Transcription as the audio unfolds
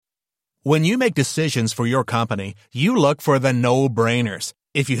When you make decisions for your company, you look for the no-brainers.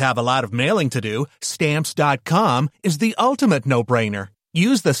 If you have a lot of mailing to do, Stamps.com is the ultimate no-brainer.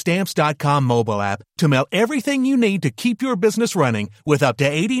 Use the Stamps.com mobile app to mail everything you need to keep your business running with up to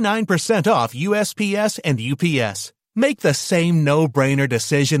 89% off USPS and UPS. Make the same no-brainer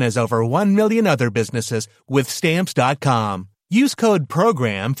decision as over 1 million other businesses with Stamps.com. Use code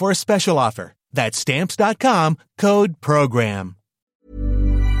PROGRAM for a special offer. That's Stamps.com, code PROGRAM.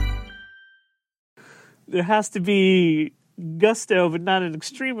 There has to be gusto, but not an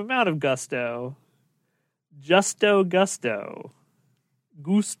extreme amount of gusto. Justo gusto.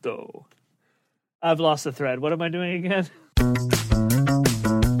 Gusto. I've lost the thread. What am I doing again?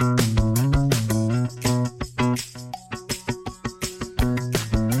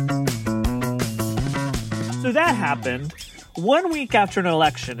 So that happened 1 week after an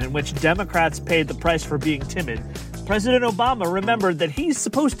election in which Democrats paid the price for being timid. President Obama remembered that he's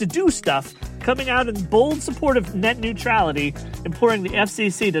supposed to do stuff, coming out in bold support of net neutrality, imploring the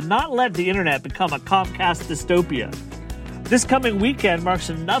FCC to not let the internet become a Comcast dystopia. This coming weekend marks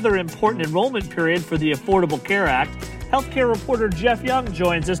another important enrollment period for the Affordable Care Act. Healthcare reporter Jeff Young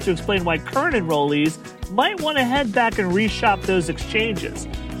joins us to explain why current enrollees might want to head back and reshop those exchanges.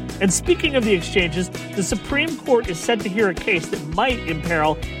 And speaking of the exchanges, the Supreme Court is set to hear a case that might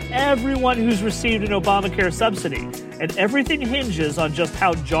imperil everyone who's received an Obamacare subsidy. And everything hinges on just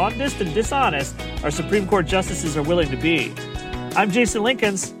how jaundiced and dishonest our Supreme Court justices are willing to be. I'm Jason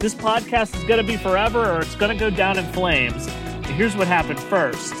Linkins. This podcast is going to be forever or it's going to go down in flames. And here's what happened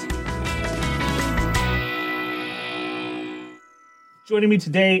first. Joining me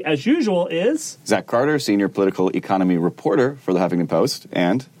today, as usual, is... Zach Carter, senior political economy reporter for the Huffington Post,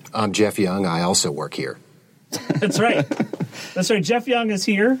 and... I'm Jeff Young. I also work here. That's right. That's right. Jeff Young is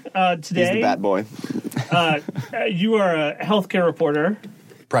here today. He's the bat boy. You are a healthcare reporter.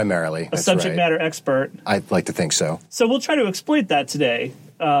 Primarily. A subject matter expert. I'd like to think so. So we'll try to exploit that today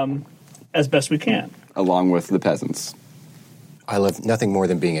as best we can. Along with the peasants. I love nothing more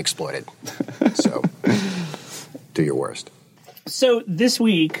than being exploited. So do your worst. So this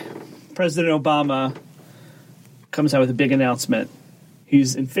week, President Obama comes out with a big announcement.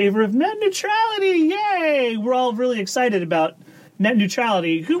 He's in favor of net neutrality. Yay! We're all really excited about net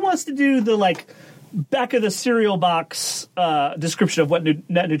neutrality. Who wants to do the, back of the cereal box description of what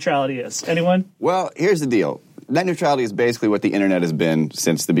net neutrality is? Anyone? Well, here's the deal. Net neutrality is basically what the internet has been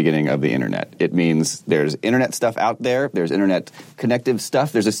since the beginning of the internet. It means there's internet stuff out there, there's internet connective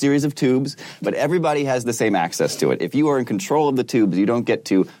stuff, there's a series of tubes, but everybody has the same access to it. If you are in control of the tubes, you don't get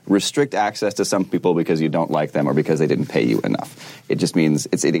to restrict access to some people because you don't like them or because they didn't pay you enough. It just means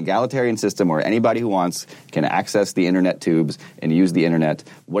it's an egalitarian system where anybody who wants can access the internet tubes and use the internet,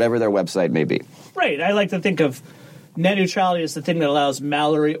 whatever their website may be. Right. I like to think of net neutrality is the thing that allows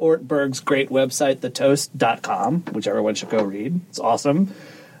Mallory Ortberg's great website, thetoast.com, which everyone should go read. It's awesome.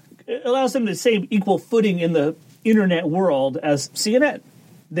 It allows them the same equal footing in the internet world as CNN.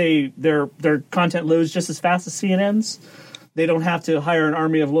 Their content loads just as fast as CNN's. They don't have to hire an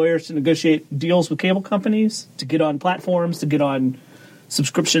army of lawyers to negotiate deals with cable companies, to get on platforms, to get on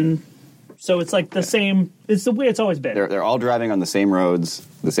subscription. So it's like the same. It's the way it's always been. They're all driving on the same roads,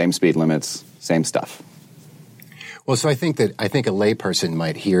 the same speed limits, same stuff. Well, so I think a layperson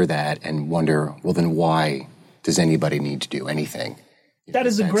might hear that and wonder, well, then why does anybody need to do anything? That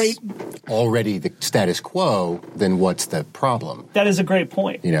is a great... already the status quo, then what's the problem? That is a great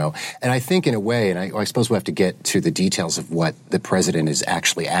point. And I think in a way, and I suppose we'll have to get to the details of what the president is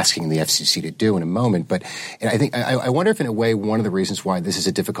actually asking the FCC to do in a moment, but I wonder if in a way one of the reasons why this is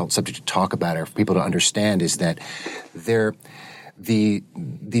a difficult subject to talk about or for people to understand is that the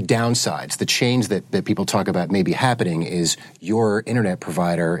downsides, the change that people talk about maybe happening is your internet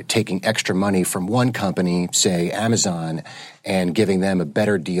provider taking extra money from one company, say Amazon, and giving them a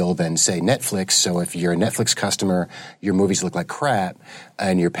better deal than, say, Netflix. So if you're a Netflix customer, your movies look like crap,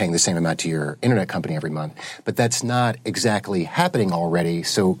 and you're paying the same amount to your internet company every month. But that's not exactly happening already.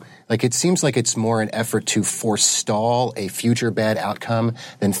 So, it seems like it's more an effort to forestall a future bad outcome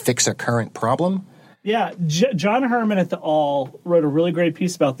than fix a current problem. Yeah, John Herman at The All wrote a really great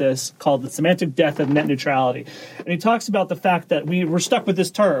piece about this called The Semantic Death of Net Neutrality. And he talks about the fact that we're stuck with this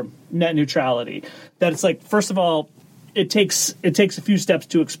term, net neutrality. That it's first of all, it takes a few steps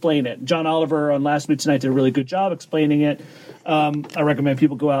to explain it. John Oliver on Last Week Tonight did a really good job explaining it. I recommend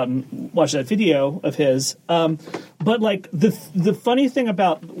people go out and watch that video of his. But the funny thing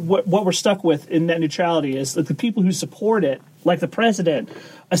about what we're stuck with in net neutrality is that the people who support it, like the president,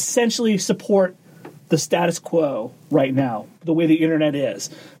 essentially support the status quo right now, the way the internet is.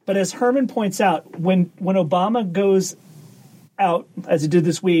 But as Herman points out, when Obama goes out, as he did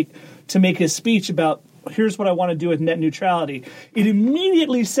this week, to make his speech about here's what I want to do with net neutrality, it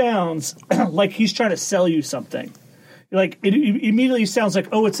immediately sounds like he's trying to sell you something. Like, it immediately sounds like,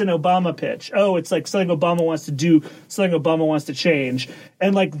 oh, it's an Obama pitch. Oh, it's like something Obama wants to do, something Obama wants to change.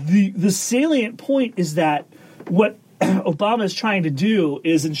 And, like, the salient point is that what Obama is trying to do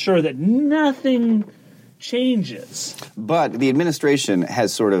is ensure that nothing changes. But the administration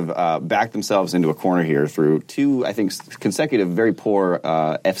has sort of backed themselves into a corner here through two, I think, consecutive very poor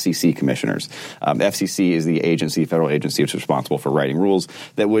FCC commissioners. The FCC is the federal agency which is responsible for writing rules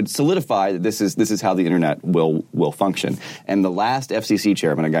that would solidify that this is how the internet will function. And the last FCC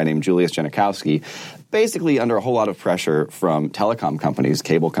chairman, a guy named Julius Genachowski, basically under a whole lot of pressure from telecom companies,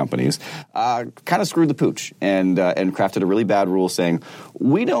 cable companies, kind of screwed the pooch and crafted a really bad rule saying,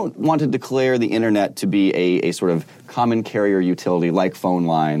 we don't want to declare the internet to be a sort of common carrier utility like phone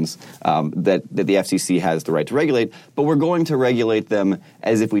lines that the FCC has the right to regulate, but we're going to regulate them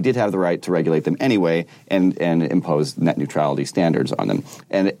as if we did have the right to regulate them anyway and impose net neutrality standards on them.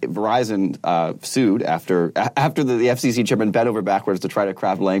 And Verizon sued after the FCC chairman bent over backwards to try to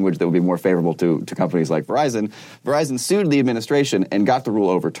craft language that would be more favorable to companies like Verizon. Verizon sued the administration and got the rule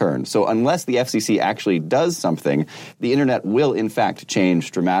overturned. So unless the FCC actually does something, the internet will in fact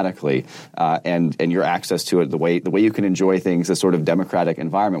change dramatically, and your access to it, the way you can enjoy things, a sort of democratic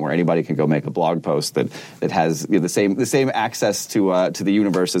environment where anybody can go make a blog post that has the same access to the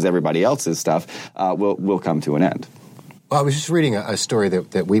universe as everybody else's stuff, will come to an end. Well, I was just reading a story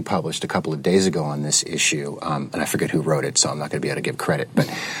that we published a couple of days ago on this issue, and I forget who wrote it, so I'm not going to be able to give credit. But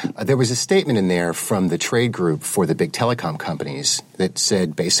there was a statement in there from the trade group for the big telecom companies that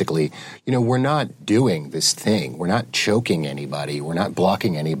said basically, we're not doing this thing. We're not choking anybody. We're not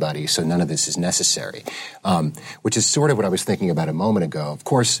blocking anybody, so none of this is necessary, which is sort of what I was thinking about a moment ago. Of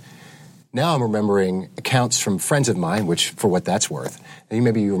course, now I'm remembering accounts from friends of mine, which, for what that's worth, and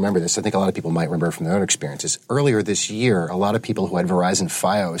maybe you remember this, I think a lot of people might remember from their own experiences. Earlier this year, a lot of people who had Verizon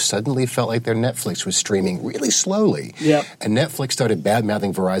Fios suddenly felt like their Netflix was streaming really slowly. Yep. And Netflix started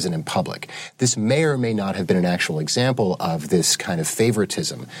bad-mouthing Verizon in public. This may or may not have been an actual example of this kind of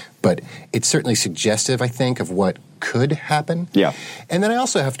favoritism, but it's certainly suggestive, I think, of what could happen. Yeah. And then I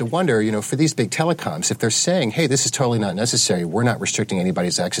also have to wonder, for these big telecoms, if they're saying, hey, this is totally not necessary, we're not restricting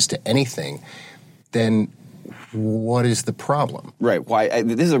anybody's access to anything, then what is the problem? Right. Why?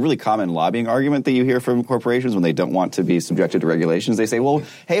 This is a really common lobbying argument that you hear from corporations when they don't want to be subjected to regulations. They say, well,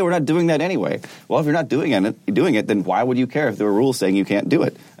 hey, we're not doing that anyway. Well, if you're not doing it, then why would you care if there were rules saying you can't do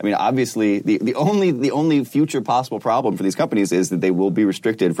it? I mean, obviously, the only future possible problem for these companies is that they will be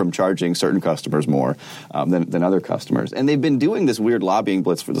restricted from charging certain customers more than other customers. And they've been doing this weird lobbying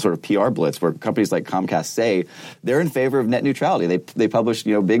blitz, for the sort of PR blitz, where companies like Comcast say they're in favor of net neutrality. They publish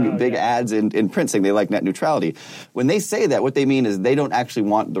big ads in print saying they like net neutrality. When they say that, what they mean is they don't actually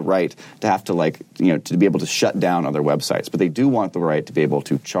want the right to have to to be able to shut down other websites, but they do want the right to be able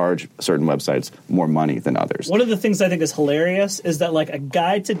to charge certain websites more money than others. One of the things I think is hilarious is that a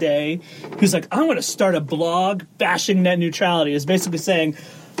guy today who's like, I'm going to start a blog bashing net neutrality is basically saying,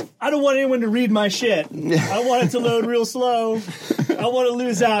 I don't want anyone to read my shit. I want it to load real slow. I want to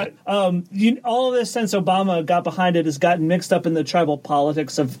lose out. All of this, since Obama got behind it, has gotten mixed up in the tribal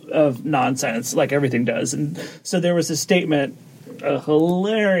politics of nonsense, like everything does. And so there was a statement, a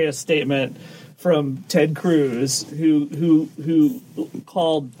hilarious statement from Ted Cruz, who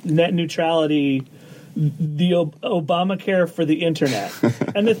called net neutrality the Obamacare for the internet.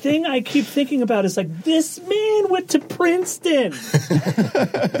 And the thing I keep thinking about is this man went to Princeton.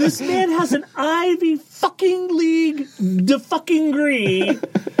 This man has an Ivy fucking League degree.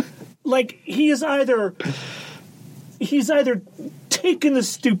 He's either taken the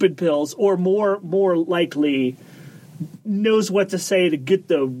stupid pills or more likely knows what to say to get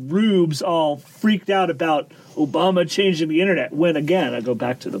the rubes all freaked out about Obama changing the internet. When, again, I go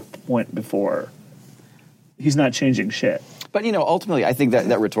back to the point before. He's not changing shit. But, ultimately, I think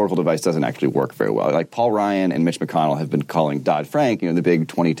that rhetorical device doesn't actually work very well. Like Paul Ryan and Mitch McConnell have been calling Dodd-Frank, the big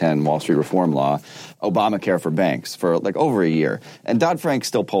 2010 Wall Street reform law, Obamacare for banks for over a year. And Dodd-Frank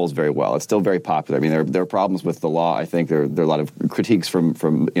still polls very well. It's still very popular. I mean, there are problems with the law. I think there are a lot of critiques from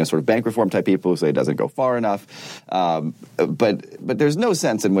sort of bank reform type people who say it doesn't go far enough. But there's no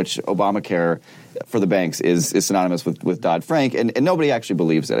sense in which Obamacare for the banks is synonymous with Dodd-Frank, and nobody actually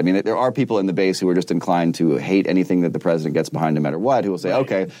believes it. I mean, there are people in the base who are just inclined to hate anything that the president gets gets behind no matter what, who will say,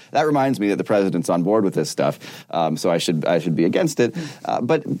 okay, that reminds me that the president's on board with this stuff, so I should be against it.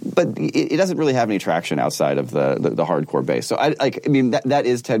 But it doesn't really have any traction outside of the hardcore base. So that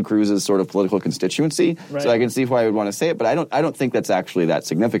is Ted Cruz's sort of political constituency. Right. So I can see why I would want to say it, but I don't think that's actually that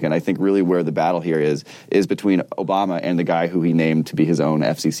significant. I think really where the battle here is between Obama and the guy who he named to be his own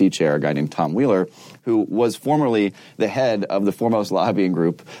FCC chair, a guy named Tom Wheeler, who was formerly the head of the foremost lobbying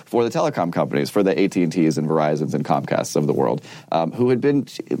group for the telecom companies, for the AT&Ts and Verizons and Comcasts of the world, who had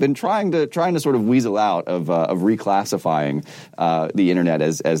been trying to sort of weasel out of reclassifying the internet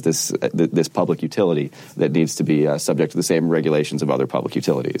as this public utility that needs to be subject to the same regulations of other public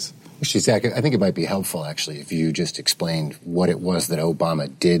utilities. Zach, I think it might be helpful, actually, if you just explained what it was that Obama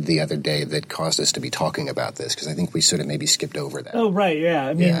did the other day that caused us to be talking about this, because I think we sort of maybe skipped over that. Oh, right, yeah.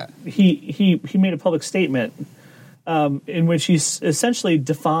 I mean, he made a public statement in which he essentially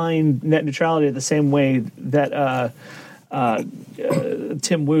defined net neutrality the same way that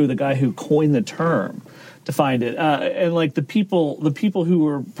Tim Wu, the guy who coined the term, defined it. And like the people who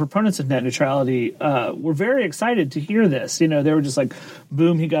were proponents of net neutrality were very excited to hear this. They were just like,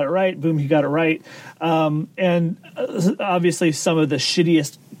 boom, he got it right. Boom, he got it right. And obviously some of the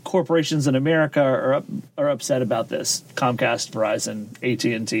shittiest corporations in America are upset about this. Comcast, Verizon,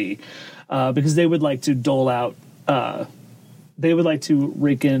 AT&T, because they would like to dole out. They would like to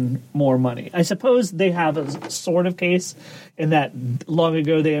rake in more money. I suppose they have a sort of case in that long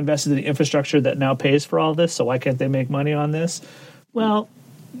ago they invested in the infrastructure that now pays for all this, so why can't they make money on this? Well,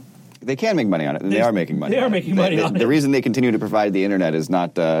 they can make money on it, and they are making money. They are making money on it. The reason they continue to provide the internet is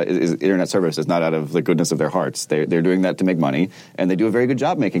not is internet service is not out of the goodness of their hearts. They're doing that to make money, and they do a very good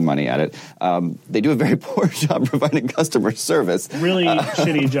job making money at it. They do a very poor job providing customer service. Really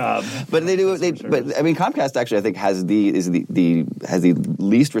shitty job. But they do. But I mean, Comcast actually I think has the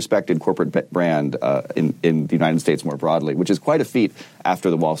least respected corporate brand in the United States more broadly, which is quite a feat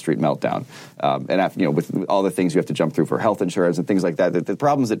after the Wall Street meltdown, and after, with all the things you have to jump through for health insurance and things like that. The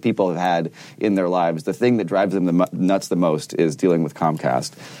problems that people have had in their lives, the thing that drives them nuts the most is dealing with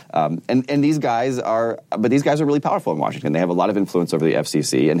Comcast. And these guys are really powerful in Washington. They have a lot of influence over the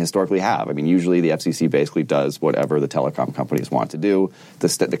FCC and historically have. I mean, usually the FCC basically does whatever the telecom companies want to do.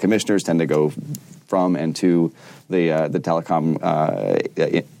 The commissioners tend to go from and to the telecom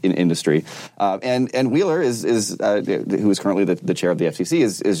industry. And Wheeler is who is currently the chair of the FCC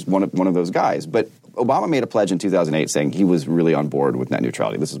is one of those guys. But Obama made a pledge in 2008 saying he was really on board with net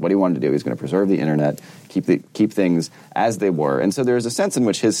neutrality. This is what he wanted to do. He's going to preserve the internet, keep things as they were. And so there's a sense in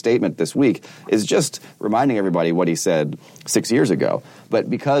which his statement this week is just reminding everybody what he said 6 years ago. But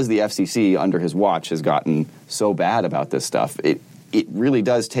because the FCC under his watch has gotten so bad about this stuff, it really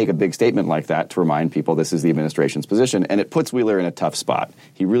does take a big statement like that to remind people this is the administration's position, and it puts Wheeler in a tough spot.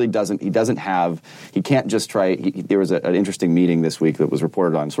 He can't just try. There was an interesting meeting this week that was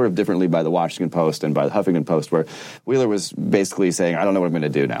reported on sort of differently by the Washington Post and by the Huffington Post, where Wheeler was basically saying, I don't know what I'm going to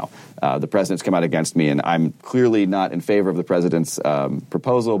do now. The president's come out against me, and I'm clearly not in favor of the president's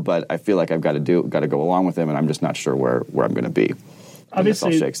proposal, but I feel like I've got to go along with him, and I'm just not sure where I'm going to be. Obviously,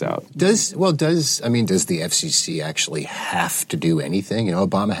 it all shakes out. Does the FCC actually have to do anything?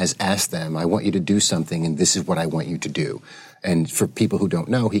 Obama has asked them, I want you to do something, and this is what I want you to do. And for people who don't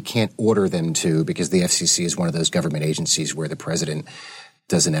know, he can't order them to, because the FCC is one of those government agencies where the president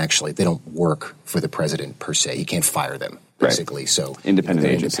they don't work for the president per se. He can't fire them, basically. Right. So independent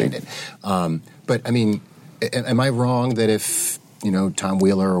agency. But I mean, am I wrong that if Tom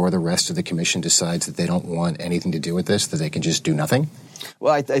Wheeler or the rest of the commission decides that they don't want anything to do with this, that they can just do nothing?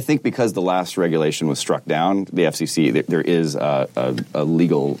 Well, I think because the last regulation was struck down, the FCC, there is a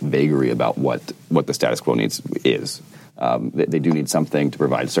legal vagary about what the status quo is. They do need something to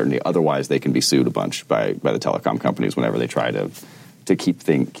provide certainty. Otherwise, they can be sued a bunch by the telecom companies whenever they try to keep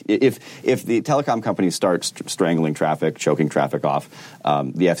things. If the telecom companies start strangling traffic, choking traffic off,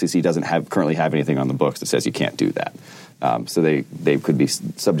 the FCC doesn't currently have anything on the books that says you can't do that. So they could be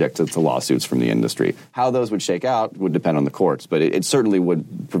subject to lawsuits from the industry. How those would shake out would depend on the courts, but it certainly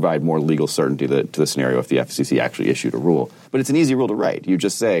would provide more legal certainty to the scenario if the FCC actually issued a rule. But it's an easy rule to write. You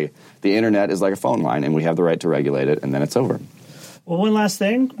just say the internet is like a phone line, and we have the right to regulate it, and then it's over. Well, one last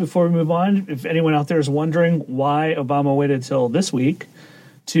thing before we move on. If anyone out there is wondering why Obama waited till this week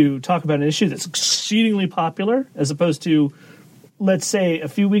to talk about an issue that's exceedingly popular as opposed to, let's say, a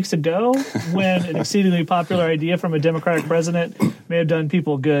few weeks ago when an exceedingly popular idea from a Democratic president may have done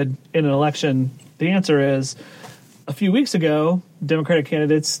people good in an election, the answer is a few weeks ago, Democratic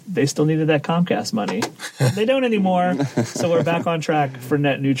candidates, they still needed that Comcast money. They don't anymore, so we're back on track for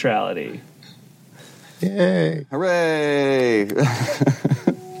net neutrality. Yay. Hooray!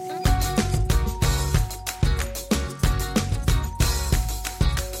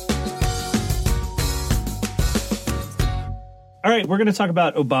 right, we're going to talk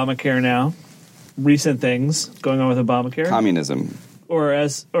about Obamacare now. Recent things going on with Obamacare. Communism. Or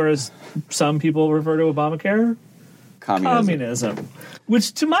as some people refer to Obamacare, communism.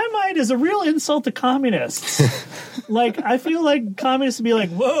 Which to my mind is a real insult to communists. Like, I feel like communists would be like,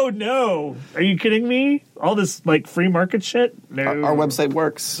 whoa, no. Are you kidding me? All this, like, free market shit? No. Our website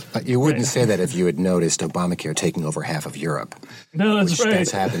works. You wouldn't say that if you had noticed Obamacare taking over half of Europe. No, that's right.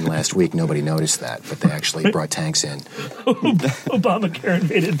 That's happened last week. Nobody noticed that, but they actually brought tanks in. Obamacare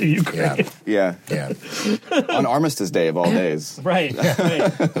invaded the Ukraine. Yeah. On Armistice Day of all days. Right.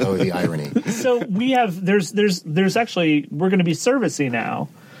 Oh, the irony. So we have, there's actually, we're going to be servicing now,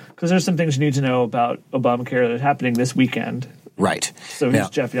 because there's some things you need to know about Obamacare that's happening this weekend. Right. So here's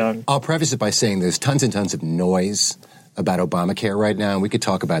Jeff Young. I'll preface it by saying there's tons and tons of noise about Obamacare right now, and we could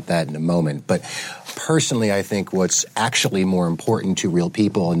talk about that in a moment. But personally, I think what's actually more important to real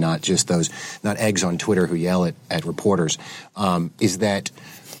people, and not just those, not eggs on Twitter who yell at reporters, is that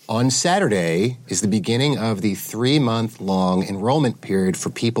on Saturday is the beginning of the 3-month-long enrollment period for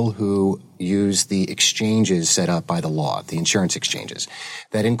people who use the exchanges set up by the law, the insurance exchanges.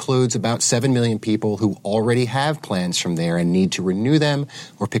 That includes about 7 million people who already have plans from there and need to renew them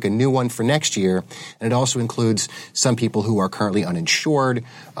or pick a new one for next year. And it also includes some people who are currently uninsured,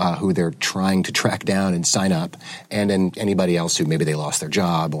 who they're trying to track down and sign up, and then anybody else who maybe they lost their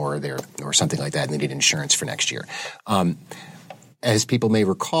job or something like that and they need insurance for next year. As people may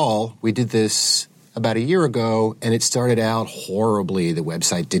recall, we did this about a year ago, and it started out horribly. The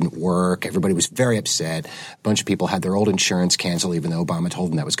website didn't work. Everybody was very upset. A bunch of people had their old insurance canceled, even though Obama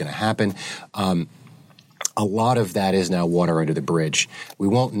told them that was going to happen. A lot of that is now water under the bridge. We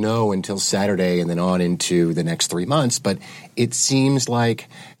won't know until Saturday and then on into the next 3 months, but it seems like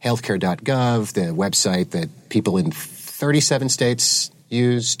healthcare.gov, the website that people in 37 states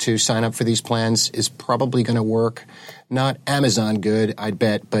use to sign up for these plans, is probably going to work. Not Amazon good, I'd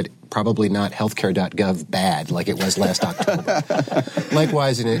bet, but probably not healthcare.gov bad like it was last October.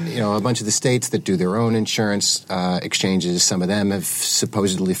 Likewise, in a bunch of the states that do their own insurance exchanges, some of them have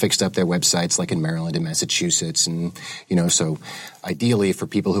supposedly fixed up their websites, like in Maryland and Massachusetts. And, so ideally for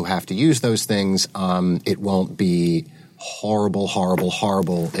people who have to use those things, it won't be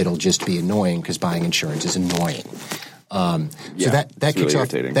horrible. It'll just be annoying because buying insurance is annoying. So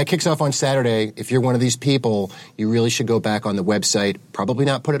that kicks off on Saturday. If you're one of these people, you really should go back on the website, probably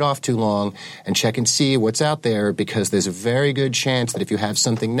not put it off too long, and check and see what's out there, because there's a very good chance that if you have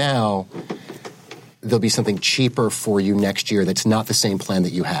something now, there'll be something cheaper for you next year that's not the same plan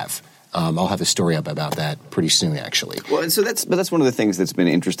that you have. I'll have a story up about that pretty soon, actually. Well, so that's one of the things that's been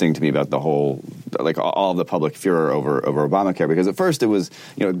interesting to me about the whole, like all the public furor over Obamacare, because at first it was,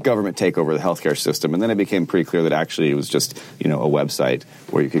 government takeover of the healthcare system, and then it became pretty clear that actually it was just, a website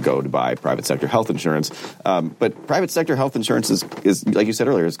where you could go to buy private sector health insurance. But private sector health insurance is like you said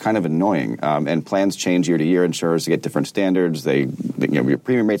earlier, is kind of annoying, and plans change year to year. Insurers get different standards. Your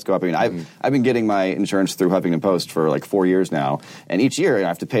premium rates go up. I mean, I've been getting my insurance through Huffington Post for like 4 years now, and each year I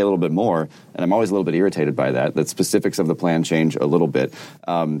have to pay a little bit more, and I'm always a little bit irritated by that. The specifics of the plan change a little bit.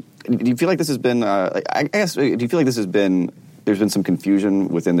 Do you feel like this has been? There's been some confusion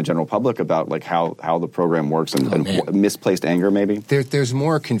within the general public about like how the program works and misplaced anger, maybe? There's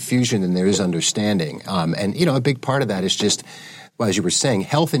more confusion than there is understanding, and a big part of that is just, well, as you were saying,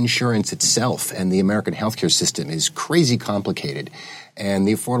 health insurance itself and the American healthcare system is crazy complicated, and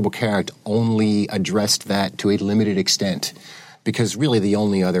the Affordable Care Act only addressed that to a limited extent. Because really the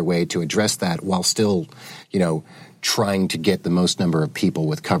only other way to address that while still, trying to get the most number of people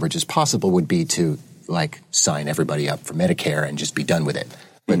with coverage as possible would be to, sign everybody up for Medicare and just be done with it.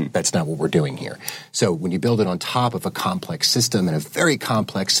 But that's not what we're doing here. So when you build it on top of a complex system and a very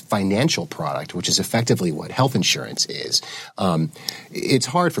complex financial product, which is effectively what health insurance is, it's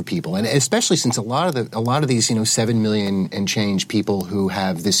hard for people. And especially since a lot of these, 7 million and change people who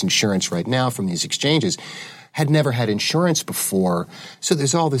have this insurance right now from these exchanges had never had insurance before, so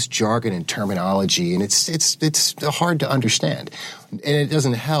there's all this jargon and terminology, and it's hard to understand. And it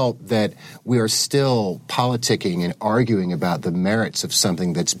doesn't help that we are still politicking and arguing about the merits of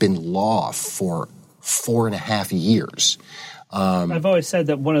something that's been law for 4.5 years. I've always said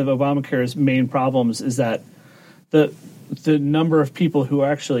that one of Obamacare's main problems is that the number of people who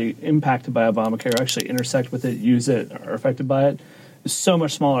are actually impacted by Obamacare, actually intersect with it, use it, are affected by it, is so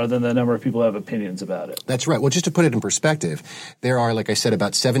much smaller than the number of people who have opinions about it. That's right. Well, just to put it in perspective, there are, like I said,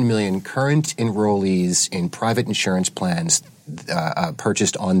 about 7 million current enrollees in private insurance plans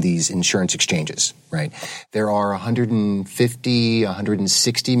purchased on these insurance exchanges, right? There are 150,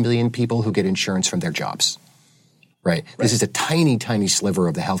 160 million people who get insurance from their jobs. Right. This is a tiny, tiny sliver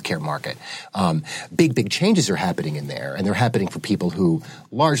of the healthcare market. Big changes are happening in there, and they're happening for people who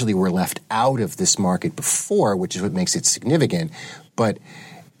largely were left out of this market before, which is what makes it significant. But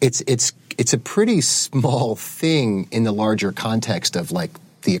it's a pretty small thing in the larger context of like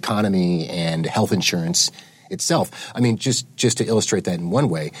the economy and health insurance itself. I mean, just to illustrate that in one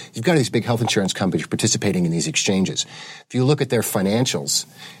way, you've got these big health insurance companies participating in these exchanges. If you look at their financials,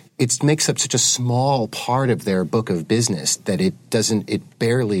 it makes up such a small part of their book of business that it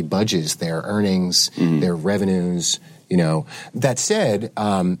barely budges their earnings, their revenues. That said,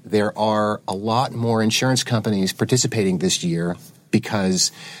 there are a lot more insurance companies participating this year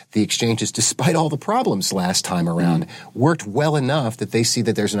because the exchanges, despite all the problems last time around, worked well enough that they see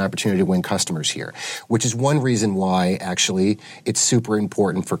that there's an opportunity to win customers here, which is one reason why, actually, it's super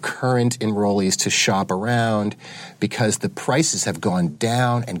important for current enrollees to shop around because the prices have gone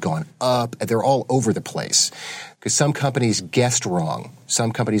down and gone up, and they're all over the place. Because some companies guessed wrong.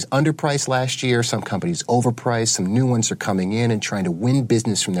 Some companies underpriced last year. Some companies overpriced. Some new ones are coming in and trying to win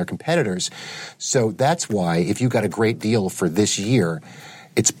business from their competitors. So that's why if you got a great deal for this year,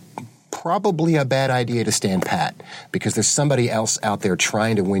 it's probably a bad idea to stand pat because there's somebody else out there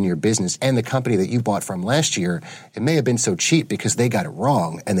trying to win your business. And the company that you bought from last year, it may have been so cheap because they got it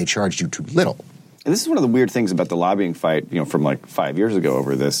wrong and they charged you too little. And this is one of the weird things about the lobbying fight, from like 5 years ago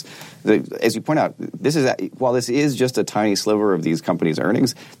over this. As you point out, while this is just a tiny sliver of these companies'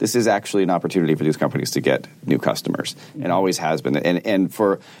 earnings, this is actually an opportunity for these companies to get new customers, and always has been. And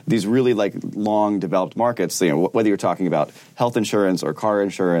for these really like long developed markets, whether you're talking about health insurance or car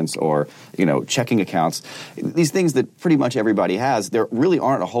insurance or checking accounts, these things that pretty much everybody has, there really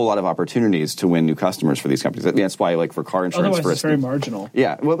aren't a whole lot of opportunities to win new customers for these companies. I mean, that's why, like for car insurance, otherwise it's very marginal.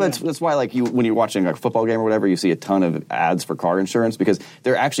 Yeah, well, that's why like when you're watching a football game or whatever, you see a ton of ads for car insurance because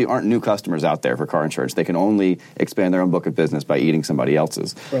there actually aren't new customers out there for car insurance. They can only expand their own book of business by eating somebody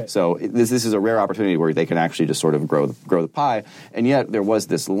else's. Right. So this is a rare opportunity where they can actually just sort of grow the pie. And yet there was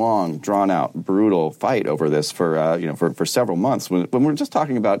this long, drawn out, brutal fight over this for several months when we're just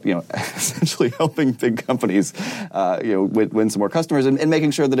talking about essentially helping big companies win some more customers and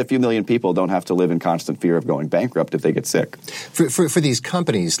making sure that a few million people don't have to live in constant fear of going bankrupt if they get sick. For these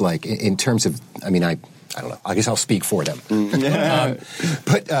companies, like in terms of, I don't know. I guess I'll speak for them.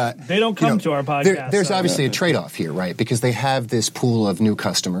 But they don't come to our podcast. There's obviously a trade-off here, right? Because they have this pool of new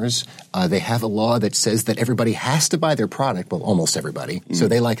customers. They have a law that says that everybody has to buy their product. Well, almost everybody. So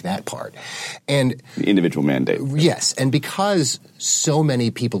they like that part. And the individual mandate. Yes. And because so many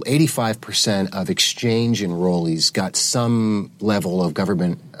people, 85% of exchange enrollees got some level of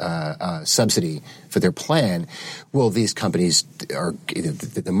government subsidy for their plan, well, these companies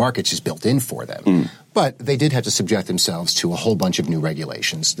the market's just built in for them. But they did have to subject themselves to a whole bunch of new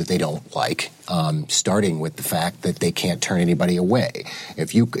regulations that they don't like, starting with the fact that they can't turn anybody away.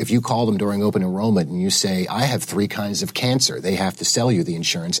 If you call them during open enrollment and you say, I have 3 kinds of cancer, they have to sell you the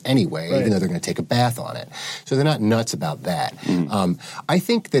insurance anyway, even though they're going to take a bath on it. So they're not nuts about that. I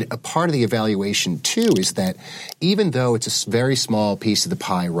think that a part of the evaluation, too, is that even though it's a very small piece of the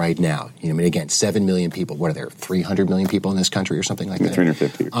pie right now, again, 7 million people, what are there, 300 million people in this country or something like that?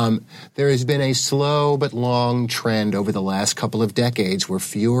 350. There has been a slow but long trend over the last couple of decades where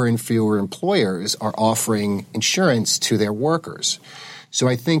fewer and fewer employers are offering insurance to their workers. So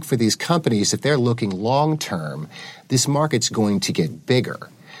I think for these companies, if they're looking long term, this market's going to get bigger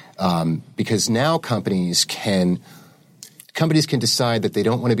because now companies can decide that they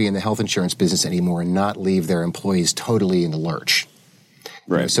don't want to be in the health insurance business anymore and not leave their employees totally in the lurch.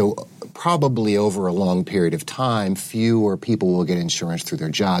 Right. So probably over a long period of time, fewer people will get insurance through their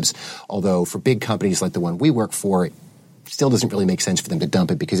jobs. Although for big companies like the one we work for, it still doesn't really make sense for them to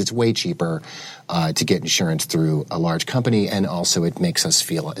dump it because it's way cheaper to get insurance through a large company, and also it makes us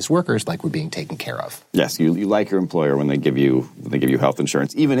feel as workers like we're being taken care of. Yes, you like your employer when they give you health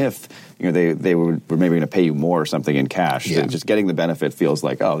insurance, even if they were maybe going to pay you more or something in cash. Yeah. Just getting the benefit feels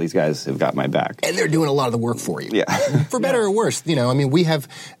like, oh, these guys have got my back, and they're doing a lot of the work for you. Yeah, for better or worse. We have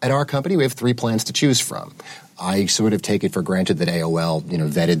at our company we have 3 plans to choose from. I sort of take it for granted that AOL,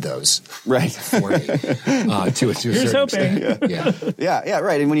 vetted those right for me to a certain extent. Yeah,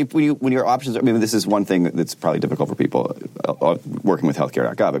 right. And when your options are, this is one thing that's probably difficult for people working with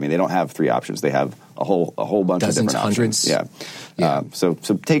healthcare.gov. They don't have 3 options. They have a whole bunch Dozens, of different hundreds. options. Yeah. So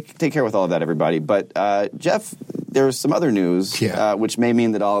take care with all of that, everybody. But Jeff, there's some other news which may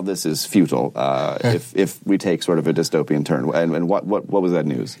mean that all of this is futile if we take sort of a dystopian turn. And what was that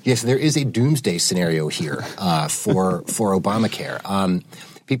news? Yes, there is a doomsday scenario here for Obamacare.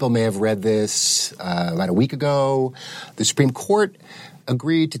 People may have read this about a week ago. The Supreme Court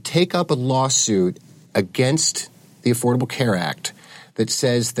agreed to take up a lawsuit against the Affordable Care Act that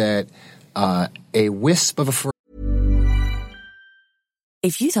says that a wisp of a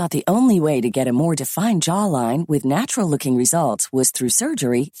If you thought the only way to get a more defined jawline with natural-looking results was through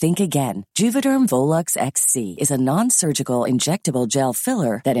surgery, think again. Juvederm Volux XC is a non-surgical injectable gel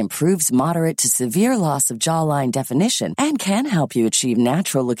filler that improves moderate to severe loss of jawline definition and can help you achieve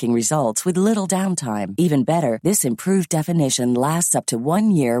natural-looking results with little downtime. Even better, this improved definition lasts up to 1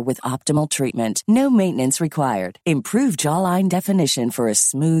 year with optimal treatment. No maintenance required. Improve jawline definition for a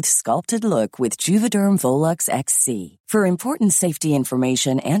smooth, sculpted look with Juvederm Volux XC. For important safety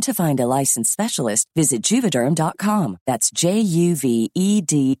information and to find a licensed specialist, visit Juvederm.com. That's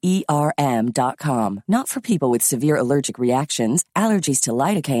Juvederm.com. Not for people with severe allergic reactions, allergies to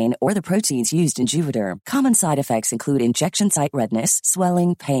lidocaine, or the proteins used in Juvederm. Common side effects include injection site redness,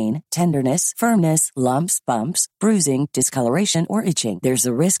 swelling, pain, tenderness, firmness, lumps, bumps, bruising, discoloration, or itching. There's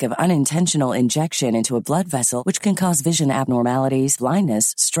a risk of unintentional injection into a blood vessel, which can cause vision abnormalities,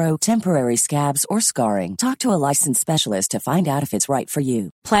 blindness, stroke, temporary scabs, or scarring. Talk to a licensed specialist to find out if it's right for you.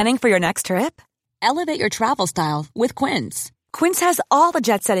 Planning for your next trip? Elevate your travel style with Quince. Quince has all the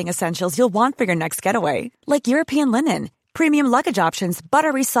jet-setting essentials you'll want for your next getaway, like European linen, premium luggage options,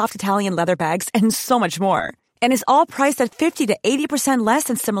 buttery soft Italian leather bags, and so much more. And is all priced at 50 to 80% less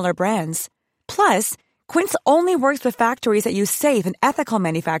than similar brands. Plus, Quince only works with factories that use safe and ethical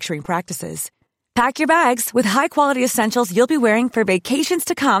manufacturing practices. Pack your bags with high-quality essentials you'll be wearing for vacations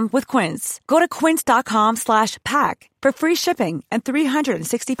to come with Quince. Go to quince.com/pack for free shipping and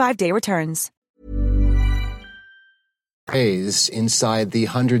 365-day returns. Inside the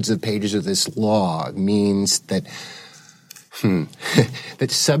hundreds of pages of this law means that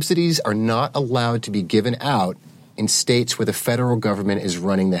that subsidies are not allowed to be given out in states where the federal government is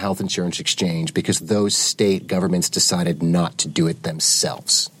running the health insurance exchange because those state governments decided not to do it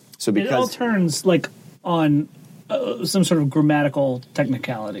themselves. So because it all turns on some sort of grammatical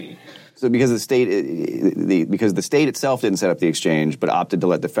technicality. So because the state itself didn't set up the exchange, but opted to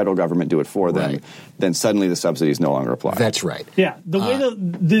let the federal government do it for them, right, then suddenly the subsidies no longer apply. That's right. Yeah, the way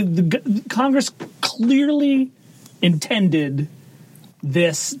the Congress clearly intended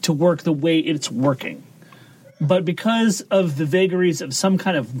this to work the way it's working, but because of the vagaries of some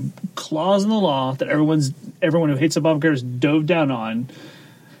kind of clause in the law that everyone who hates Obamacare has dove down on,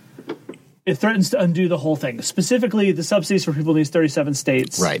 it threatens to undo the whole thing, specifically the subsidies for people in these 37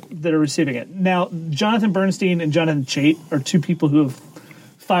 states that are receiving it. Now, Jonathan Bernstein and Jonathan Chait are two people who have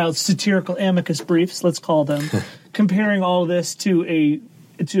filed satirical amicus briefs, let's call them, comparing all of this to an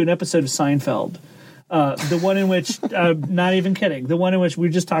episode of Seinfeld. The one in which, not even kidding, the one in which we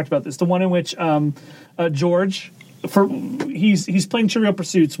just talked about this, the one in which George, he's playing Trivial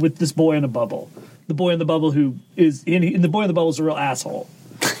Pursuits with this boy in a bubble. The boy in the bubble who is, and the boy in the bubble is a real asshole.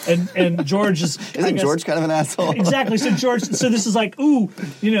 And George is... Isn't George kind of an asshole? Exactly. So this is like,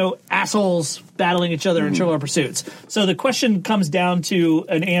 assholes battling each other in Trivial Pursuits. So the question comes down to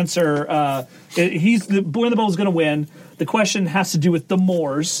an answer. The boy in the bubble is going to win. The question has to do with the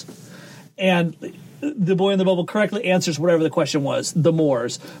Moors. And the boy in the bubble correctly answers whatever the question was, the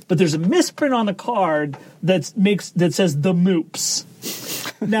Moors. But there's a misprint on the card that says the Moops.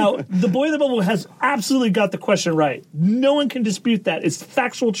 Now, the boy in the bubble has absolutely got the question right. No one can dispute that. It's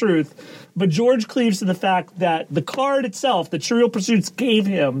factual truth. But George cleaves to the fact that the card itself, that Trivial Pursuits gave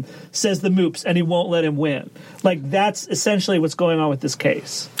him, says the Moops, and he won't let him win. That's essentially what's going on with this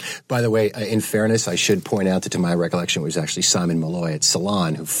case. By the way, in fairness, I should point out that to my recollection, it was actually Simon Malloy at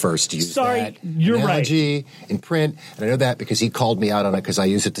Salon who first used that analogy in print. And I know that because he called me out on it because I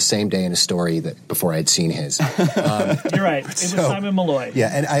used it the same day in a story before I had seen his. You're right. It was Simon Malloy. Yeah,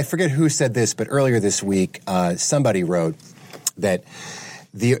 and I forget who said this, but earlier this week, somebody wrote that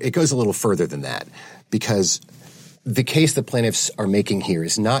it goes a little further than that, because the case the plaintiffs are making here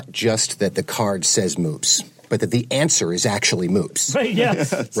is not just that the card says Moops, but that the answer is actually Moops. Right,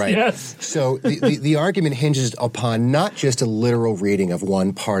 yes. Right. Yes. So the argument hinges upon not just a literal reading of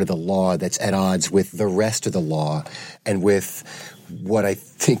one part of the law that's at odds with the rest of the law and with what I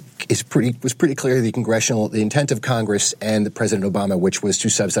think was pretty clear the intent of Congress and President Obama, which was to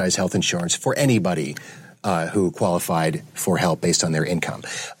subsidize health insurance for anybody who qualified for help based on their income.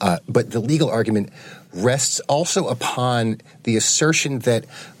 But the legal argument rests also upon the assertion that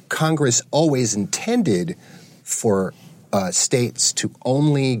Congress always intended for states to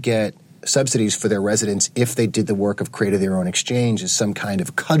only get subsidies for their residents if they did the work of creating their own exchange as some kind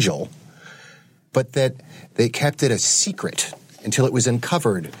of cudgel, but that they kept it a secret until it was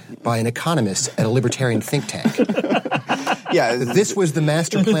uncovered by an economist at a libertarian think tank. Yeah, This was the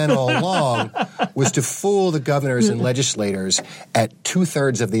master plan all along, was to fool the governors and legislators at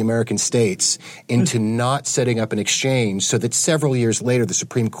 2/3 of the American states into not setting up an exchange so that several years later the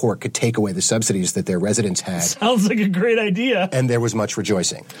Supreme Court could take away the subsidies that their residents had. Sounds like a great idea. And there was much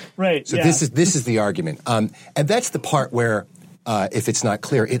rejoicing. Right. So yeah. this is the argument. And that's the part where, if it's not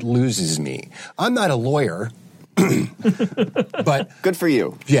clear, it loses me. I'm not a lawyer. But good for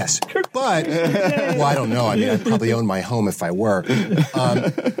you. yes, but well, I don't know. I mean, I'd probably own my home if I were.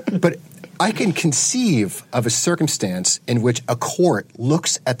 But I can conceive of a circumstance in which a court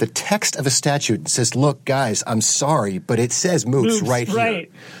looks at the text of a statute and says, "Look, guys, I'm sorry, but it says moops right here.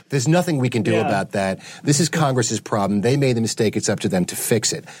 Right. There's nothing we can do Yeah. about that. This is Congress's problem. They made the mistake. It's up to them to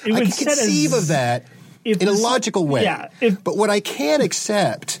fix it." It I would can set conceive of that if in a this- logical way. yeah, But what I can't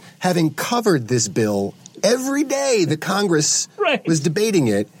accept, having covered this bill every day that Congress Right. was debating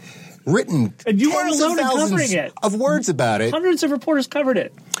it, written And you weren't tens of alone in thousands covering it. of words about it. Hundreds of reporters covered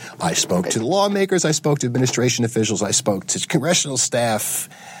it. I spoke to lawmakers, I spoke to administration officials, I spoke to congressional staff.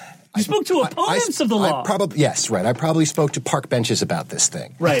 You spoke to opponents of the law. Yes, right. I probably spoke to park benches about this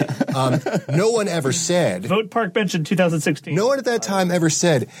thing. Right. No one ever said, Vote Park Bench in 2016. no one at that time ever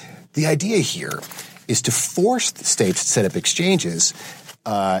said, the idea here is to force the states to set up exchanges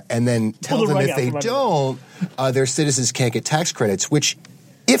and then tell Pull the them rug if out they from under don't, their citizens can't get tax credits, which,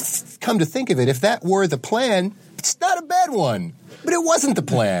 if come to think of it, if that were the plan, it's not a bad one. But it wasn't the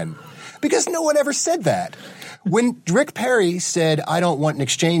plan because no one ever said that. When Rick Perry said, "I don't want an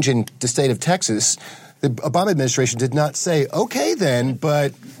exchange in the state of Texas," the Obama administration did not say, "Okay then,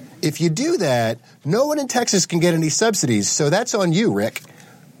 but if you do that, no one in Texas can get any subsidies, so that's on you, Rick."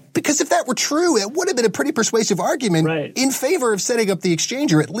 Because if that were true, it would have been a pretty persuasive argument Right. in favor of setting up the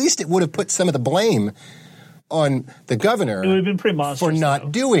exchange, or at least it would have put some of the blame on the governor It would have been pretty monstrous, for not though.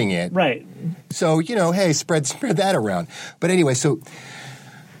 doing it. Right. So, hey, spread that around. But anyway, so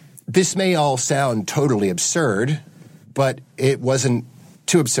this may all sound totally absurd, but it wasn't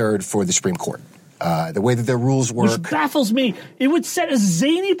too absurd for the Supreme Court. The way that their rules work. Which baffles me. It would set a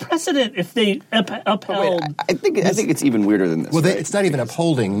zany precedent if they upheld. I think it's even weirder than this. Well, right? it's not even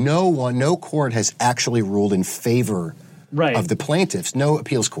upholding. No court has actually ruled in favor Right. of the plaintiffs. No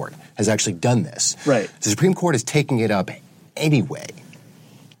appeals court has actually done this. Right. The Supreme Court is taking it up anyway.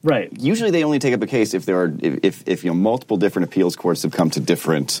 Right. Usually they only take up a case if there are if multiple different appeals courts have come to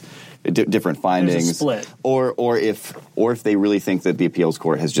different findings, There's a split. or if they really think that the appeals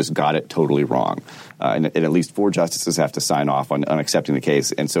court has just got it totally wrong, and at least 4 justices have to sign off on accepting the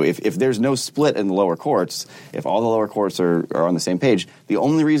case. And so if there's no split in the lower courts, if all the lower courts are on the same page, the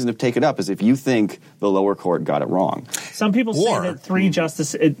only reason to take it up is if you think the lower court got it wrong. Some people say Or- that 3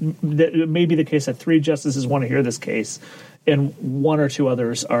 justices. That it may be the case that 3 justices want to hear this case, and 1 or 2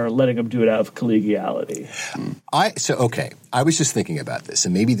 others are letting them do it out of collegiality. Okay. I was just thinking about this,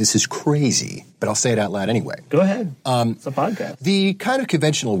 and maybe this is crazy, but I'll say it out loud anyway. Go ahead. It's a podcast. The kind of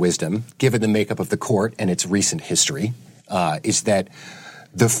conventional wisdom, given the makeup of the court and its recent history, is that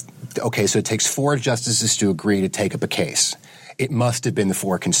so it takes 4 justices to agree to take up a case. It must have been the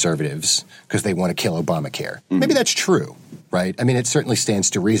 4 conservatives because they want to kill Obamacare. Mm-hmm. Maybe that's true, right? I mean, it certainly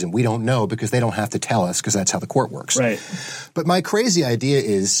stands to reason. We don't know because they don't have to tell us because that's how the court works. Right. But my crazy idea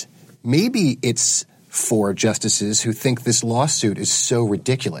is maybe it's 4 justices who think this lawsuit is so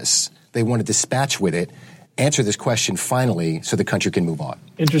ridiculous they want to dispatch with it, answer this question finally so the country can move on.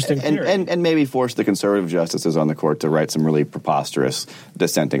 Interesting theory. And maybe force the conservative justices on the court to write some really preposterous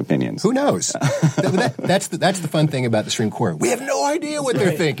dissenting opinions. Who knows? That's the fun thing about the Supreme Court. We have no idea what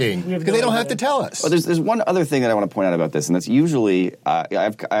they're thinking We have because no they don't idea. have to tell us. Well, there's one other thing that I want to point out about this, and that's usually I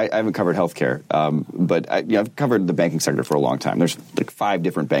haven't covered healthcare, but I've covered the banking sector for a long time. There's like 5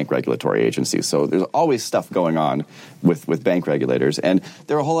 different bank regulatory agencies, so there's always stuff going on with bank regulators, and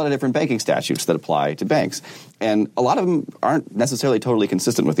there are a whole lot of different banking statutes that apply to banks, and a lot of them aren't necessarily totally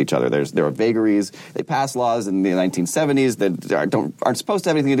consistent with each other. There are vagaries. They pass laws in the 1970s that aren't supposed to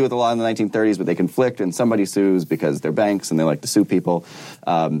have anything to do with the law in the 1930s, but they conflict, and somebody sues because they're banks and they like to sue people.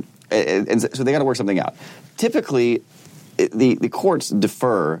 And so they got to work something out. Typically, the courts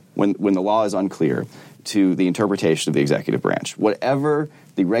defer when the law is unclear to the interpretation of the executive branch. Whatever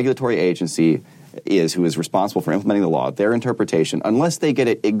the regulatory agency is who is responsible for implementing the law, their interpretation, unless they get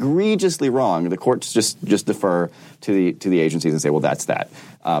it egregiously wrong, the courts just defer to the agencies and say, well, that's that.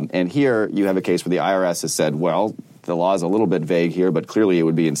 And here you have a case where the IRS has said, well, the law is a little bit vague here, but clearly it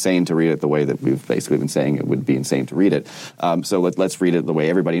would be insane to read it the way that we've basically been saying it would be insane to read it. So let's read it the way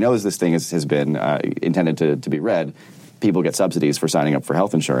everybody knows this thing has been intended to be read. People get subsidies for signing up for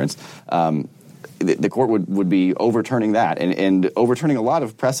health insurance. the court would be overturning that and overturning a lot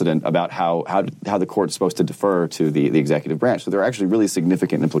of precedent about how the court's supposed to defer to the executive branch. So there are actually really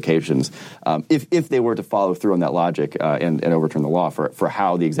significant implications if they were to follow through on that logic and overturn the law for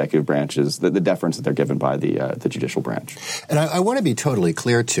how the executive branch is, the deference that they're given by the judicial branch. And I want to be totally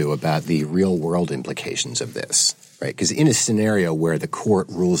clear, too, about the real-world implications of this. Right, because in a scenario where the court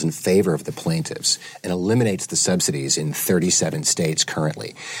rules in favor of the plaintiffs and eliminates the subsidies in 37 states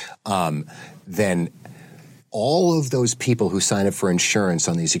currently, then all of those people who sign up for insurance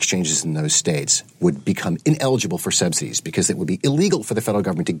on these exchanges in those states would become ineligible for subsidies because it would be illegal for the federal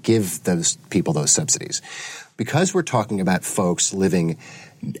government to give those people those subsidies. Because we're talking about folks living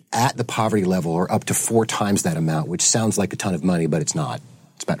at the poverty level or up to 4 times that amount, which sounds like a ton of money, but it's not.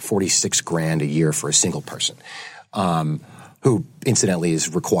 It's about $46,000 a year for a single person. Who incidentally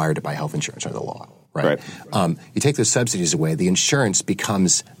is required to buy health insurance under the law, right? You take those subsidies away, the insurance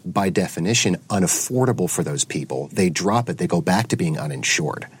becomes, by definition, unaffordable for those people. They drop it. They go back to being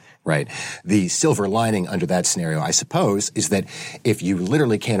uninsured, right? The silver lining under that scenario, I suppose, is that if you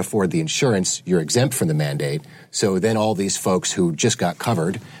literally can't afford the insurance, you're exempt from the mandate. So then all these folks who just got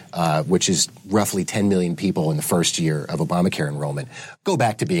covered, which is roughly 10 million people in the first year of Obamacare enrollment, go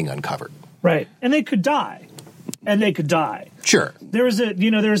back to being uncovered. Right. And they could die. Sure.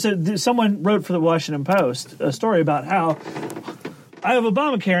 Someone wrote for the Washington Post a story about how I have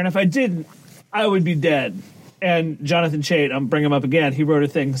Obamacare, and if I didn't, I would be dead. And Jonathan Chait, I'm bringing him up again, he wrote a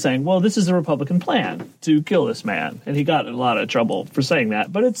thing saying, well, this is a Republican plan to kill this man. And he got in a lot of trouble for saying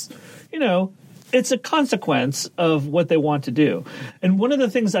that. But it's, it's a consequence of what they want to do. And one of the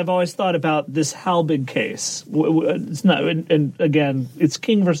things I've always thought about this Halbig case, it's not, and again, it's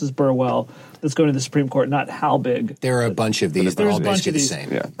King versus Burwell that's going to the Supreme Court, not Halbig. There are a bunch of these. They're all basically the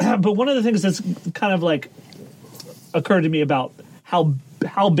same. Yeah. But one of the things that's kind of like occurred to me about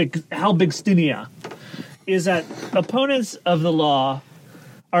Halbigstinia is that opponents of the law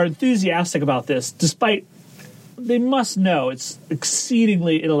are enthusiastic about this, despite they must know it's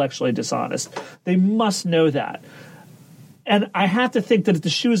exceedingly intellectually dishonest. They must know that. And I have to think that if the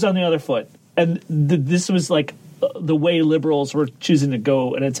shoe is on the other foot, and this was like the way liberals were choosing to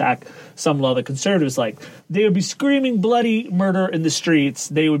go and attack some law that conservatives like, they would be screaming bloody murder in the streets.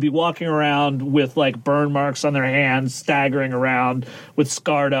 They would be walking around with like burn marks on their hands, staggering around with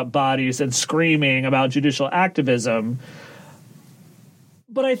scarred up bodies and screaming about judicial activism.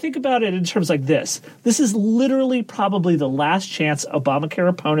 But I think about it in terms like this. This is literally probably the last chance Obamacare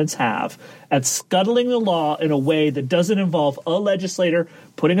opponents have at scuttling the law in a way that doesn't involve a legislator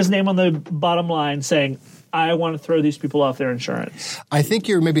putting his name on the bottom line saying, I want to throw these people off their insurance. I think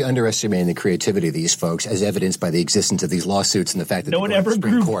you're maybe underestimating the creativity of these folks, as evidenced by the existence of these lawsuits and the fact that no one ever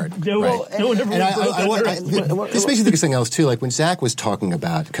Supreme Court. No one ever. This makes me think of something else too. Like when Zach was talking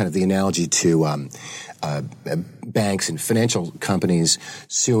about kind of the analogy to banks and financial companies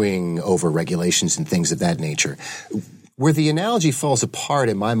suing over regulations and things of that nature. Where the analogy falls apart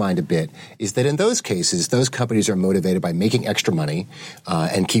in my mind a bit is that in those cases, those companies are motivated by making extra money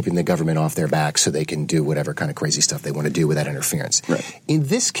and keeping the government off their back so they can do whatever kind of crazy stuff they want to do without interference. Right. In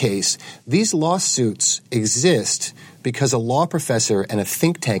this case, these lawsuits exist because a law professor and a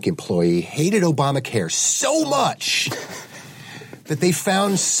think tank employee hated Obamacare so much that they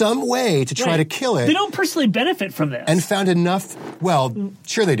found some way to try to kill it. They don't personally benefit from this. And found enough, well,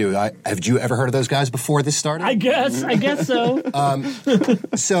 sure they do. Have you ever heard of those guys before this started? I guess so.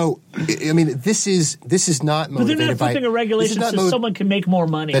 So, I mean, this is not motivated by... But they're not flipping a regulation so someone can make more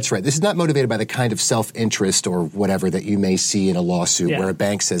money. That's right. This is not motivated by the kind of self-interest or whatever that you may see in a lawsuit where a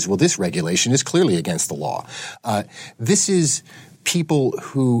bank says, well, this regulation is clearly against the law. This is people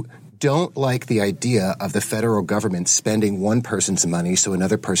who don't like the idea of the federal government spending one person's money so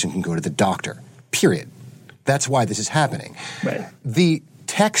another person can go to the doctor, period. That's why this is happening. Right. The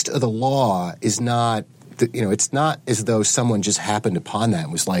text of the law is not, it's not as though someone just happened upon that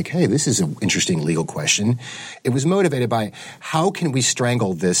and was like, hey, this is an interesting legal question. It was motivated by how can we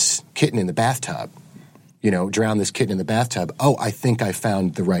strangle this kitten in the bathtub? Drown this kitten in the bathtub. Oh, I think I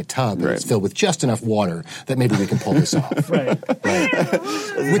found the right tub. And it's filled with just enough water that maybe we can pull this off. Right.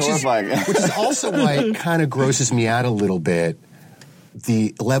 Which is also why it kind of grosses me out a little bit,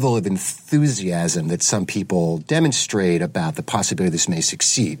 the level of enthusiasm that some people demonstrate about the possibility this may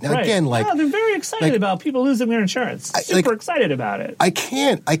succeed. Now, again, they're very excited about people losing their insurance. Super excited about it. I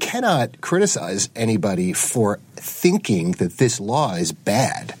cannot criticize anybody for thinking that this law is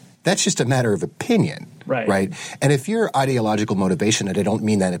bad. That's just a matter of opinion. Right. And if your ideological motivation, and I don't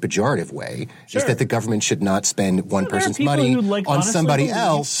mean that in a pejorative way, is that the government should not spend one person's money on somebody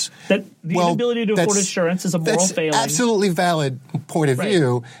else. That the inability to afford insurance is a moral failing. Absolutely valid point of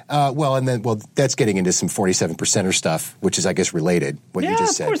view. That's getting into some 47 percenter stuff, which is, I guess, related, what you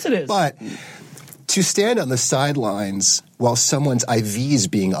just said. Yeah, of course it is. But to stand on the sidelines while someone's IV is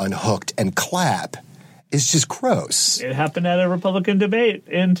being unhooked and clap is just gross. It happened at a Republican debate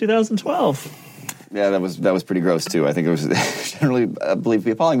in 2012. Yeah, that was pretty gross too. I think it was generally believed to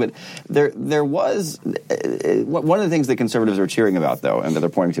be appalling. But there was one of the things that conservatives are cheering about, though, and that they're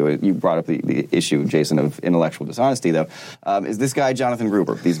pointing to. You brought up the issue, Jason, of intellectual dishonesty, though, is this guy Jonathan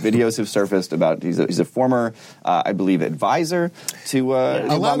Gruber. These videos have surfaced about he's a former, I believe, advisor to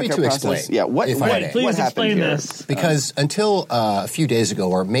the Allow me Obamacare to process. explain. Yeah, what Please happened explain here? this. Because until a few days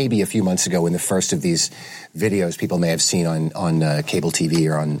ago, or maybe a few months ago, when the first of these videos people may have seen on cable TV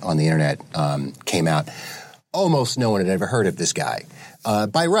or on the internet came out, almost no one had ever heard of this guy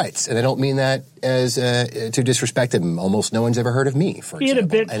by rights. And I don't mean that as to disrespect him. Almost no one's ever heard of me, for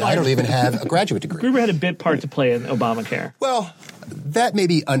example. And I don't even have a graduate degree. Gruber had a bit part to play in Obamacare. Well, that may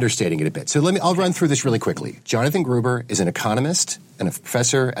be understating it a bit. So I'll run through this really quickly. Jonathan Gruber is an economist and a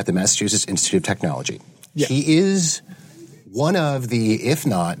professor at the Massachusetts Institute of Technology. Yeah. He is one of the, if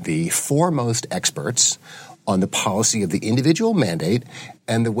not the foremost experts on the policy of the individual mandate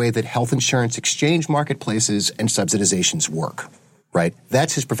and the way that health insurance exchange marketplaces and subsidizations work, right?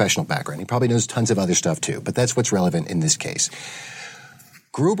 That's his professional background. He probably knows tons of other stuff too, but that's what's relevant in this case.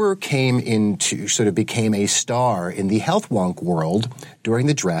 Gruber became a star in the health wonk world during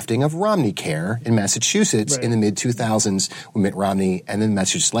the drafting of Romneycare in Massachusetts in the mid-2000s when Mitt Romney and the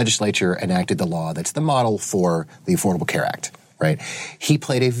Massachusetts legislature enacted the law that's the model for the Affordable Care Act. Right. He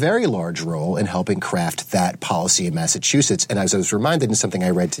played a very large role in helping craft that policy in Massachusetts. And as I was reminded in something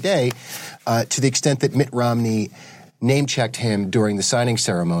I read today, to the extent that Mitt Romney name-checked him during the signing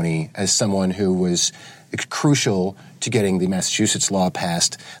ceremony as someone who was crucial to getting the Massachusetts law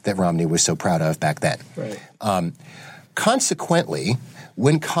passed that Romney was so proud of back then. Right. Consequently,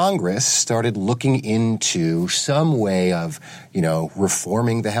 when Congress started looking into some way of,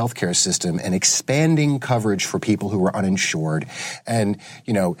 reforming the healthcare system and expanding coverage for people who were uninsured and,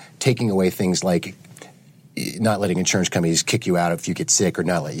 taking away things like not letting insurance companies kick you out if you get sick or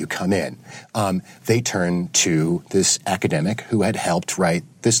not let you come in, they turned to this academic who had helped write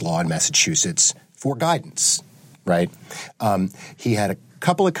this law in Massachusetts for guidance, right? He had a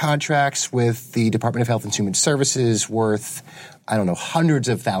couple of contracts with the Department of Health and Human Services worth, hundreds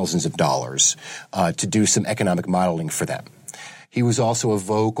of thousands of dollars to do some economic modeling for them. He was also a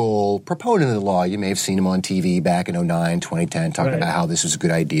vocal proponent of the law. You may have seen him on TV back in 2009, 2010, talking about how this was a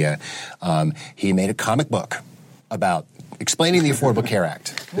good idea. He made a comic book about explaining the Affordable Care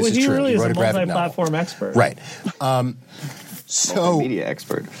Act. This is he true. Really he wrote is a graphic novel. Multi-platform expert. Right. Media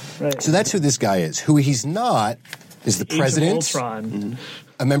expert. Right. So that's who this guy is. Who he's not is the president,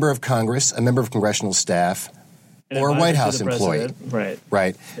 a member of Congress, a member of congressional staff, or a White House employee.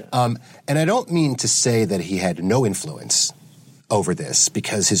 Right. Yeah. And I don't mean to say that he had no influence over this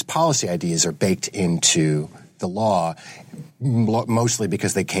because his policy ideas are baked into the law, mostly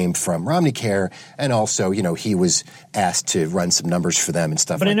because they came from Romneycare, and also, he was asked to run some numbers for them and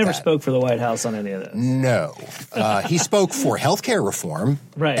stuff like that. But he never spoke for the White House on any of this. No. He spoke for healthcare reform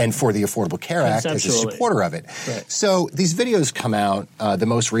and for the Affordable Care Act as a supporter of it. Right. So these videos come out. The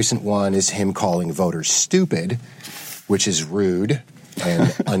most recent one is him calling voters stupid, which is rude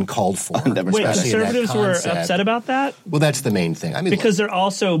and uncalled for. Wait, conservatives were upset about that? Well, that's the main thing. I mean, because they're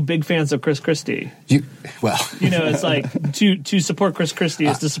also big fans of Chris Christie. It's like to support Chris Christie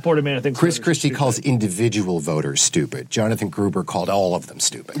is to support a man who thinks Chris Christie calls individual voters stupid. Jonathan Gruber called all of them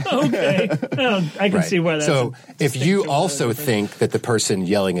stupid. Okay. Well, I can see why that's so if you also think that the person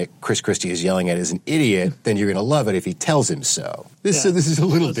yelling at Chris Christie is yelling at is an idiot, then you're going to love it if he tells him so. This is a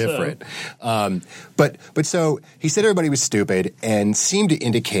little different. But so he said everybody was stupid and seemed to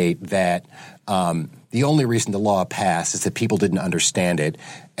indicate that the only reason the law passed is that people didn't understand it,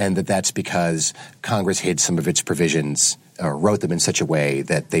 and that's because Congress hid some of its provisions or wrote them in such a way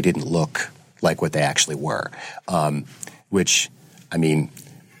that they didn't look like what they actually were. Which, I mean,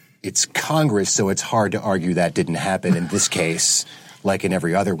 it's Congress, so it's hard to argue that didn't happen in this case, like in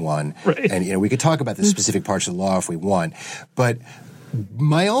every other one. Right. And we could talk about the specific parts of the law if we want, but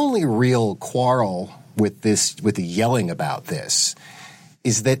my only real quarrel with the yelling about this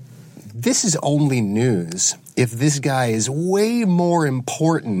is that this is only news if this guy is way more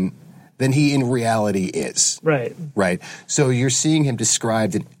important than he in reality is. Right. Right. So you're seeing him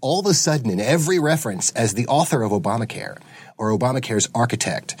described all of a sudden in every reference as the author of Obamacare or Obamacare's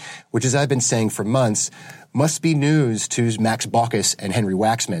architect, which, as I've been saying for months, must be news to Max Baucus and Henry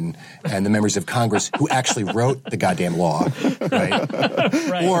Waxman and the members of Congress who actually wrote the goddamn law, right?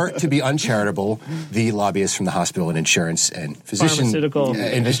 Right. Or, to be uncharitable, the lobbyists from the hospital and insurance and physician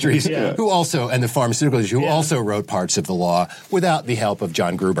industries who also, and the pharmaceutical industry who also wrote parts of the law without the help of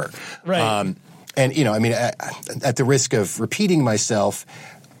John Gruber. Right. And, I mean, at the risk of repeating myself,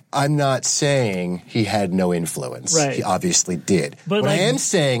 I'm not saying he had no influence. Right. He obviously did. But what I am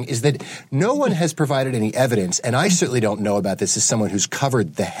saying is that no one has provided any evidence, and I certainly don't know about this as someone who's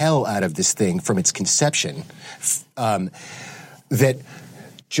covered the hell out of this thing from its conception, that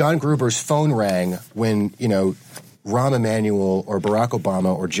John Gruber's phone rang when, Rahm Emanuel or Barack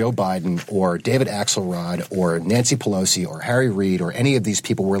Obama or Joe Biden or David Axelrod or Nancy Pelosi or Harry Reid or any of these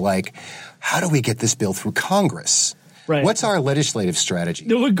people were like, how do we get this bill through Congress? Right. What's our legislative strategy?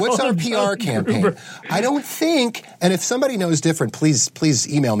 What's our PR campaign? Gruber. I don't think, and if somebody knows different,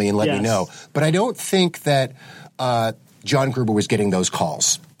 please email me and let me know. But I don't think that John Gruber was getting those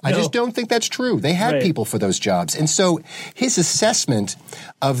calls. I just don't think that's true. They had people for those jobs. And so his assessment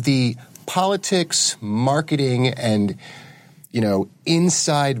of the politics, marketing, and,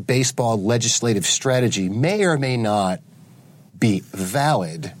 inside baseball legislative strategy may or may not be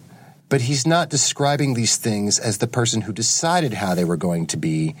valid, but he's not describing these things as the person who decided how they were going to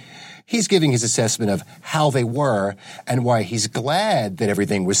be. He's giving his assessment of how they were and why he's glad that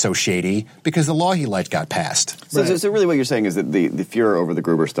everything was so shady because the law he liked got passed. So really what you're saying is that the furor over the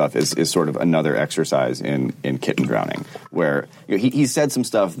Gruber stuff is sort of another exercise in kitten drowning, where he said some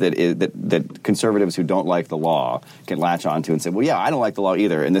stuff that conservatives who don't like the law can latch onto and say, well, yeah, I don't like the law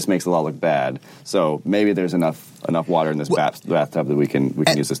either, and this makes the law look bad. So maybe there's enough water in this bathtub that we can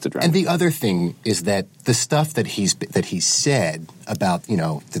use this to drown. And the other thing is that the stuff that he's said about,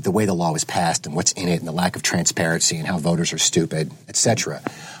 the way the law was passed and what's in it and the lack of transparency and how voters are stupid, etc.,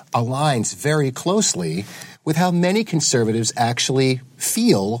 aligns very closely with how many conservatives actually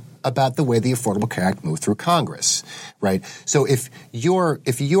feel about the way the Affordable Care Act moved through Congress, right? So if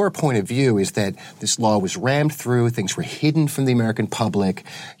your point of view is that this law was rammed through, things were hidden from the American public,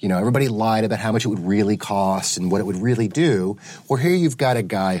 everybody lied about how much it would really cost and what it would really do, well, here you've got a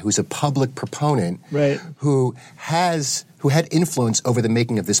guy who's a public proponent who had influence over the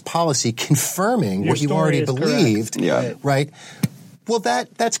making of this policy, confirming what you already believed, right? Well,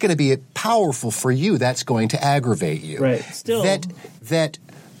 that's going to be powerful for you. That's going to aggravate you. Right. Still, that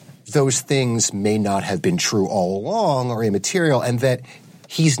those things may not have been true all along or immaterial, and that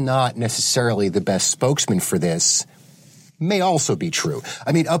he's not necessarily the best spokesman for this may also be true.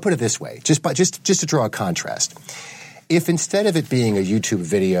 I mean, I'll put it this way, just to draw a contrast. If instead of it being a YouTube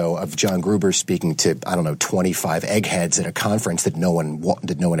video of John Gruber speaking to, 25 eggheads at a conference that no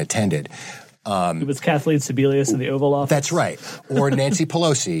one attended, it was Kathleen Sebelius in the Oval Office. That's right. Or Nancy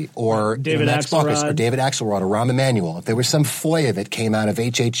Pelosi, or David Max Baucus, Axelrod. or David Axelrod, or Rahm Emanuel. If there was some FOIA that came out of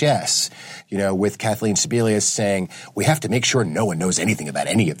HHS, with Kathleen Sebelius saying, we have to make sure no one knows anything about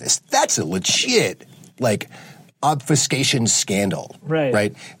any of this. That's a legit, obfuscation scandal.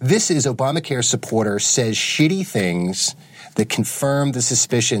 Right? This is Obamacare supporter says shitty things that confirm the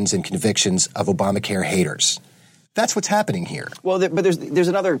suspicions and convictions of Obamacare haters. That's what's happening here. Well, but there's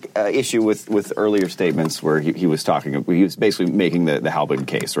another issue with earlier statements where he was basically making the Halbin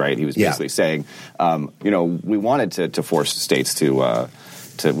case, right? He was basically saying, we wanted to force states to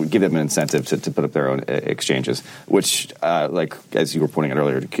give them an incentive to put up their own exchanges, which, as you were pointing out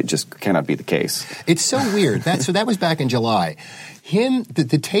earlier, just cannot be the case. It's so weird. So that was back in July.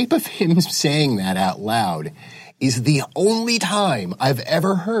 The tape of him saying that out loud is the only time I've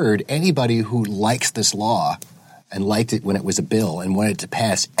ever heard anybody who likes this law and liked it when it was a bill and wanted to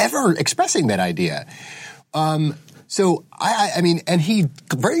pass, ever expressing that idea. So, I mean, and he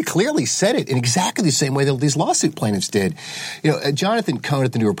very clearly said it in exactly the same way that these lawsuit plaintiffs did. Jonathan Cohn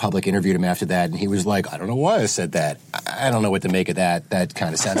at the New Republic interviewed him after that, and he was like, I don't know why I said that. I don't know what to make of that. That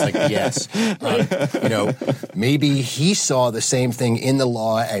kind of sounds like yes. Maybe he saw the same thing in the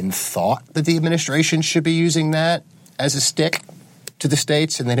law and thought that the administration should be using that as a stick to the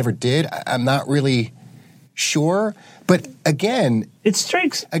states, and they never did. I'm not really sure. But again, it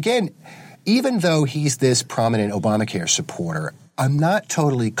strikes. Even though he's this prominent Obamacare supporter, I'm not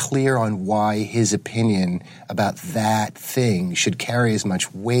totally clear on why his opinion about that thing should carry as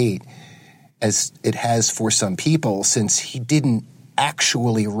much weight as it has for some people, since he didn't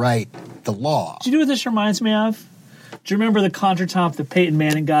actually write the law. Do you know what this reminds me of? Do you remember the contretemps that Peyton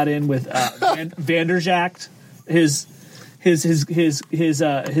Manning got in with Vanderjagt, his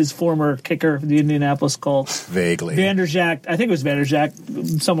former kicker for the Indianapolis Colts? Vaguely. Vanderjagt, I think it was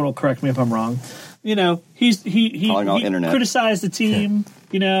Vanderjagt. Someone will correct me if I'm wrong. he criticized the team.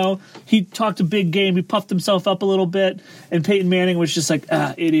 You know, he talked a big game. He puffed himself up a little bit, and Peyton Manning was just like,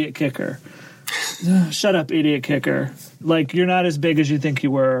 idiot kicker. Shut up, idiot kicker. Like, you're not as big as you think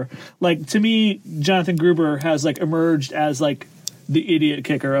you were. Like, to me, Jonathan Gruber has, like, emerged as, like, the idiot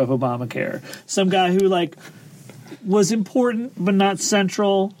kicker of Obamacare. Some guy who, like, was important but not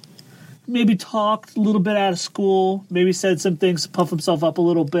central. Maybe talked a little bit out of school. Maybe said some things to puff himself up a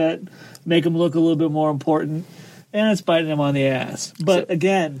little bit, make him look a little bit more important. And it's biting him on the ass. But,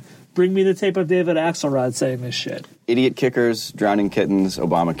 again, bring me the tape of David Axelrod saying this shit. Idiot kickers, drowning kittens,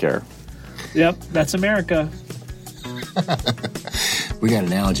 Obamacare. Yep, that's America. We got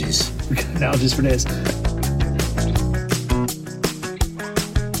analogies. We got analogies for days.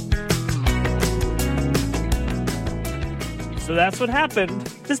 So that's what happened.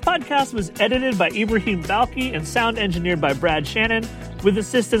 This podcast was edited by Ibrahim Balki and sound engineered by Brad Shannon, with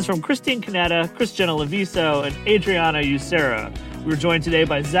assistance from Christine Canetta, Chris Geneleviso, and Adriana Ucera. We were joined today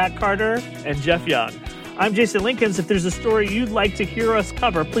by Zach Carter and Jeff Young. I'm Jason Linkins. If there's a story you'd like to hear us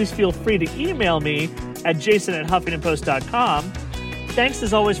cover, please feel free to email me at jason@huffingtonpost.com. Thanks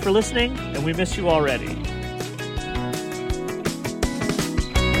as always for listening, and we miss you already.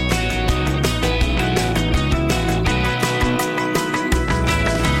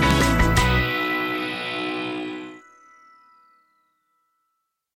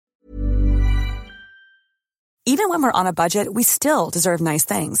 Even when we're on a budget, we still deserve nice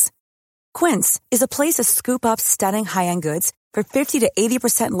things. Quince is a place to scoop up stunning high-end goods for 50 to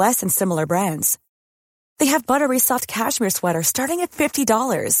 80% less than similar brands. They have buttery soft cashmere sweaters starting at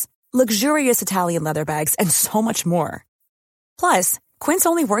 $50, luxurious Italian leather bags, and so much more. Plus, Quince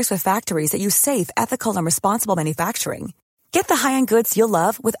only works with factories that use safe, ethical, and responsible manufacturing. Get the high-end goods you'll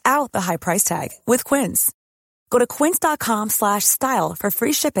love without the high price tag with Quince. Go to quince.com/style for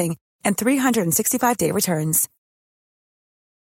free shipping and 365-day returns.